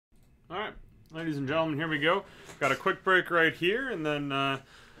All right, ladies and gentlemen, here we go. Got a quick break right here, and then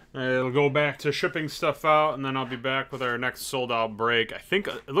it'll go back to shipping stuff out, and then I'll be back with our next sold-out break. I think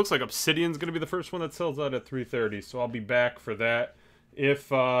it looks like Obsidian's going to be the first one that sells out at 3:30, so I'll be back for that. If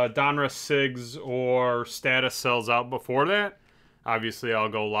Donruss Sigs or Status sells out before that, obviously I'll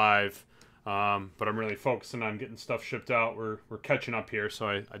go live. But I'm really focusing on getting stuff shipped out. We're catching up here, so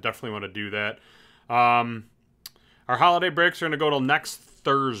I definitely want to do that. Our holiday breaks are going to go till next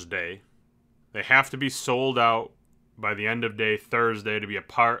Thursday. They have to be sold out by the end of day Thursday to be a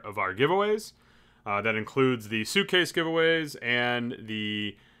part of our giveaways. That includes the suitcase giveaways and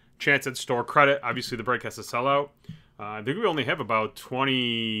the chance at store credit. Obviously, the break has to sell out. I think we only have about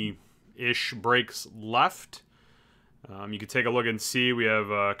 20-ish breaks left. You can take a look and see. We have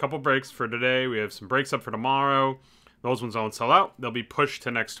a couple breaks for today. We have some breaks up for tomorrow. Those ones don't sell out. They'll be pushed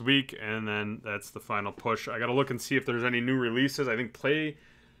to next week, and then that's the final push. I got to look and see if there's any new releases. I think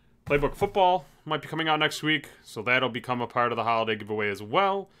Playbook Football might be coming out next week, so that'll become a part of the holiday giveaway as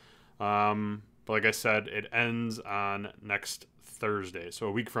well. But like I said, it ends on next Thursday, so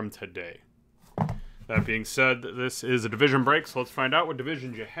a week from today. That being said, this is a division break, so let's find out what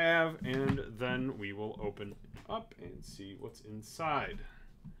divisions you have, and then we will open up and see what's inside.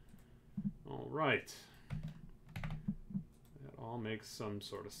 All right. That all makes some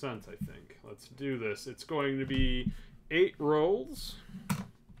sort of sense, I think. Let's do this. It's going to be 8 rolls.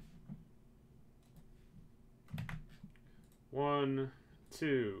 1,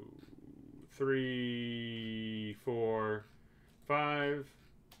 2, 3, 4, 5,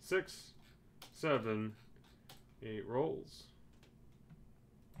 6, 7, 8 rolls.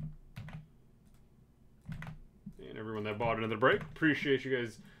 And everyone that bought into the break, appreciate you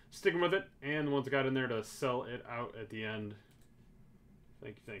guys sticking with it, and the ones that got in there to sell it out at the end.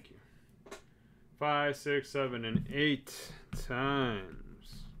 Thank you, thank you. 5, 6, 7, and 8 times.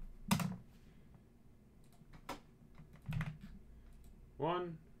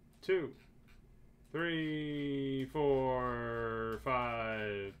 1, 2, 3, 4,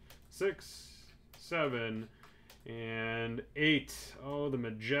 5, 6, 7, and 8. Oh, the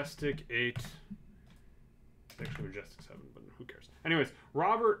majestic 8. It's actually majestic 7, but who cares? Anyways,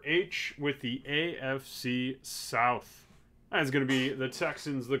 Robert H. with the AFC South. That's going to be the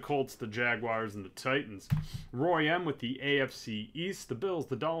Texans, the Colts, the Jaguars, and the Titans. Roy M. with the AFC East, the Bills,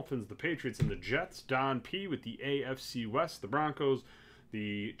 the Dolphins, the Patriots, and the Jets. Don P. with the AFC West, the Broncos,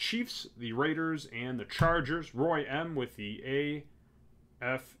 the Chiefs, the Raiders, and the Chargers. Roy M. with the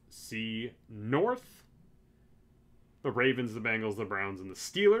AFC North, the Ravens, the Bengals, the Browns, and the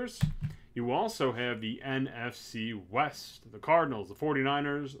Steelers. You also have the NFC West, the Cardinals, the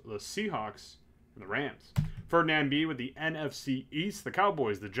 49ers, the Seahawks, and the Rams. Ferdinand B. with the NFC East, the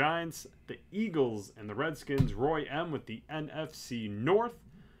Cowboys, the Giants, the Eagles, and the Redskins. Roy M. with the NFC North,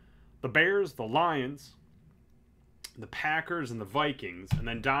 the Bears, the Lions, the Packers, and the Vikings. And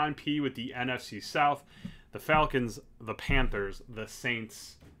then Don P. with the NFC South, the Falcons, the Panthers, the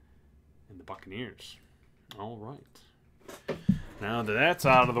Saints, and the Buccaneers. All right. Now that that's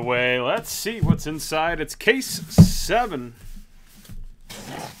out of the way, let's see what's inside. It's case 7.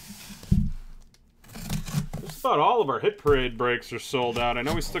 Just about all of our Hit Parade breaks are sold out. I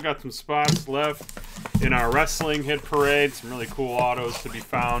know we still got some spots left in our Wrestling Hit Parade. Some really cool autos to be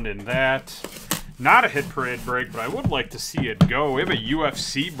found in that. Not a Hit Parade break, but I would like to see it go. We have a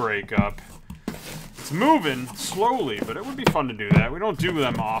UFC break up. It's moving slowly, but it would be fun to do that. We don't do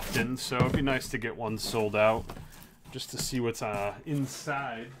them often, so it'd be nice to get one sold out just to see what's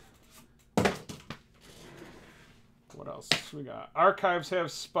inside. What else we got? Archives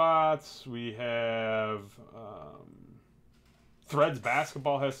have spots. We have Threads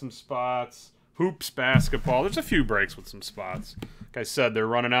Basketball has some spots. Hoops Basketball. There's a few breaks with some spots. Like I said, they're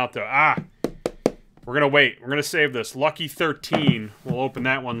running out there. We're going to wait. We're going to save this. Lucky 13. We'll open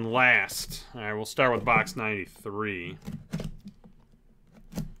that one last. All right, we'll start with box 93.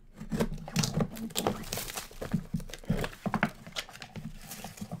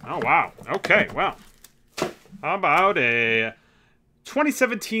 Oh, wow. Okay, well. How about a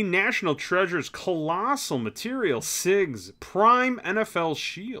 2017 National Treasures Colossal Material Sigs Prime NFL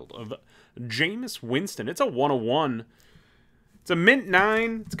Shield of Jameis Winston. It's a 101. It's a mint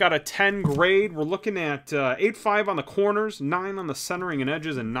 9. It's got a 10 grade. We're looking at 8.5 on the corners, 9 on the centering and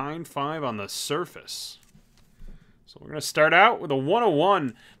edges, and 9.5 on the surface. So we're going to start out with a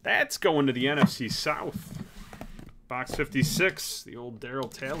 101. That's going to the NFC South. Box 56, the old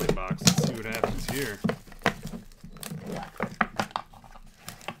Daryl Talley box. Let's see what happens here.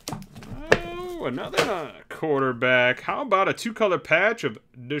 Oh, another quarterback. How about a 2-color patch of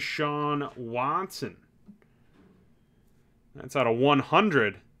Deshaun Watson? That's out of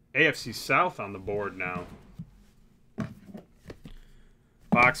 100. AFC South on the board now.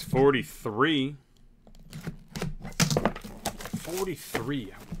 Box 43.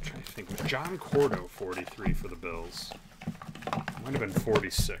 43. I'm trying to think. Was John Cordo 43 for the Bills? Might have been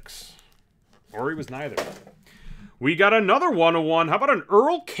 46. Or he was neither. We got another 101. How about an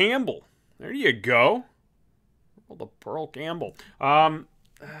Earl Campbell? There you go. Earl Campbell.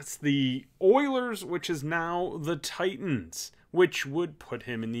 That's the Oilers, which is now the Titans, which would put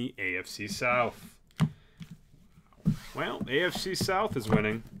him in the AFC South. Well, AFC South is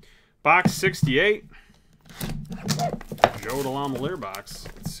winning. Box 68. Joe DeLamielleure box.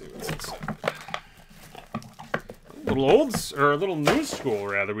 Let's see what's inside. A little new school,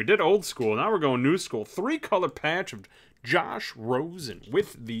 rather. We did old school. Now we're going new school. 3-color patch of Josh Rosen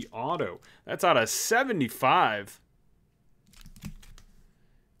with the auto. That's out of 75.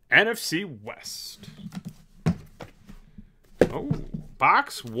 NFC West. Oh,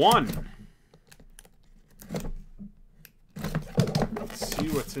 box 1. Let's see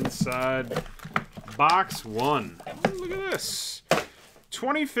what's inside box 1. Oh, look at this.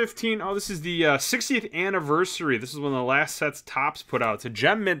 2015. Oh, this is the 60th anniversary. This is one of the last sets Topps put out. It's a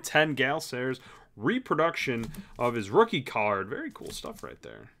Gem Mint 10 Gale Sayers reproduction of his rookie card. Very cool stuff right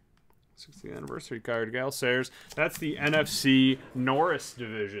there. 60th anniversary card, Gale Sayers. That's the NFC Norris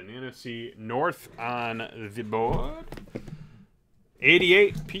division. The NFC North on the board.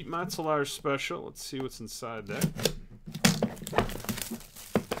 88, Pete Metzelaar special. Let's see what's inside that.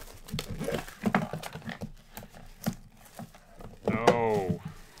 Oh,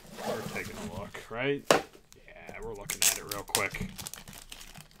 we're taking a look, right? Yeah, we're looking at it real quick.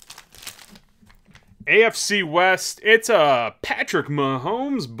 AFC West, it's a Patrick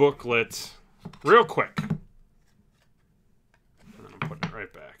Mahomes booklet. Real quick. And then I'm putting it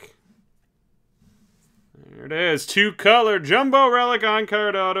right back. There it is. 2-color jumbo relic on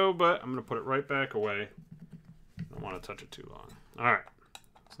card auto, but I'm going to put it right back away. I don't want to touch it too long. All right.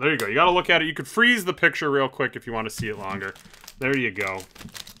 So there you go. You got to look at it. You could freeze the picture real quick if you want to see it longer. There you go.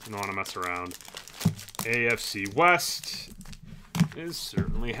 You don't want to mess around. AFC West is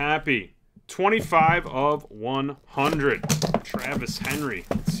certainly happy. 25 of 100. Travis Henry.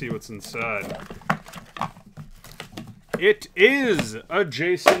 Let's see what's inside. It is a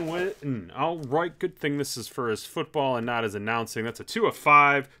Jason Witten. All right, good thing this is for his football and not his announcing. That's a 2 of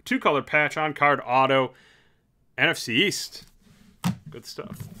 5. 2-color patch on card auto. NFC East. Good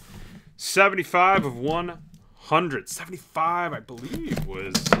stuff. 75 of 100. 75, I believe,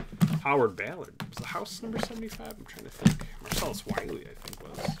 was Howard Ballard. Was the house number 75? I'm trying to think. Marcellus Wiley, I think,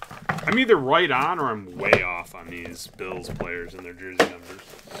 was. I'm either right on or I'm way off on these Bills players and their jersey numbers.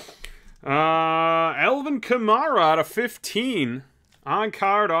 Alvin Kamara out of 15. On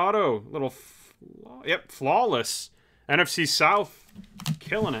card auto. Flawless. NFC South.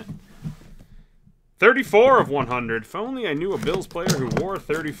 Killing it. 34 of 100. If only I knew a Bills player who wore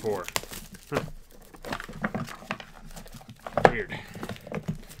 34. Huh. Weird.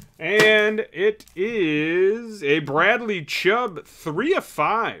 And it is a Bradley Chubb 3 of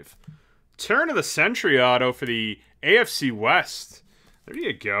 5. Turn of the century auto for the AFC West. There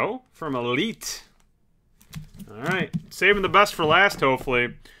you go. From Elite. All right. Saving the best for last,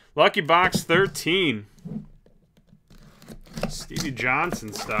 hopefully. Lucky box 13. Stevie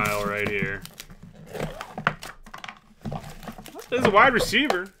Johnson style right here. This is a wide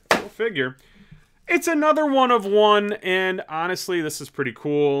receiver. Go figure. It's another 1 of 1, and honestly, this is pretty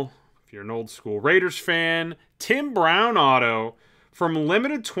cool. If you're an old school Raiders fan, Tim Brown auto from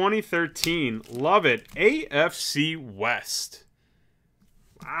Limited 2013. Love it. AFC West.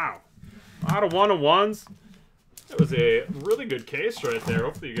 Wow. A lot of 1-of-1s. That was a really good case right there.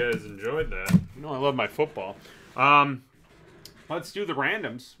 Hopefully you guys enjoyed that. You know I love my football. Let's do the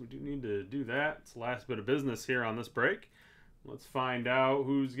randoms. We do need to do that. It's the last bit of business here on this break. Let's find out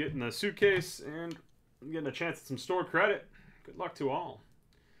who's getting the suitcase and getting a chance at some store credit. Good luck to all.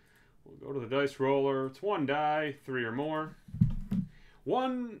 We'll go to the dice roller. It's 1 die, 3 or more.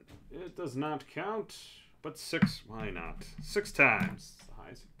 1, it does not count, but 6, why not? 6 times. It's the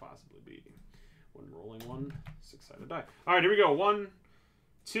highest it could possibly be. When rolling 1, 6-sided die. All right, here we go. 1,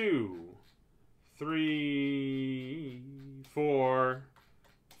 2, 3, 4,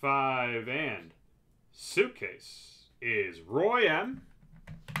 5, and suitcase is Roy M.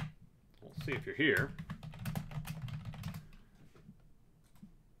 We'll see if you're here.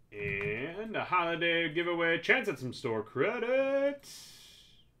 And a holiday giveaway chance at some store credit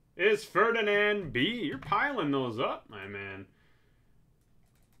is Ferdinand B. You're piling those up, my man.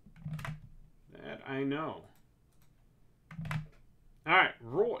 That I know. All right,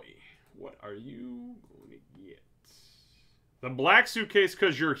 Roy, what are you going to get? The black suitcase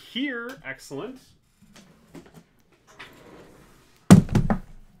because you're here. Excellent.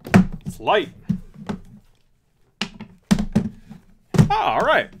 It's light. Oh, all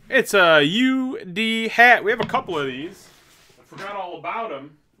right. It's a UD hat. We have a couple of these. I forgot all about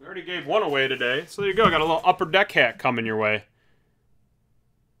them. We already gave one away today. So there you go. Got a little Upper Deck hat coming your way.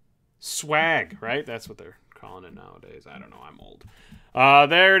 Swag, right? That's what they're calling it nowadays. I don't know. I'm old.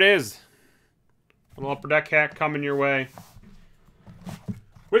 There it is. A little Upper Deck hat coming your way.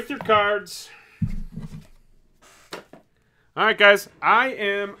 With your cards. All right, guys. I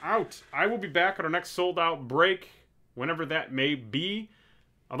am out. I will be back at our next sold out break, whenever that may be.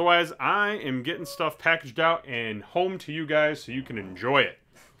 Otherwise, I am getting stuff packaged out and home to you guys so you can enjoy it.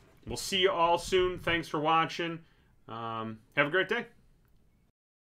 We'll see you all soon. Thanks for watching. Have a great day.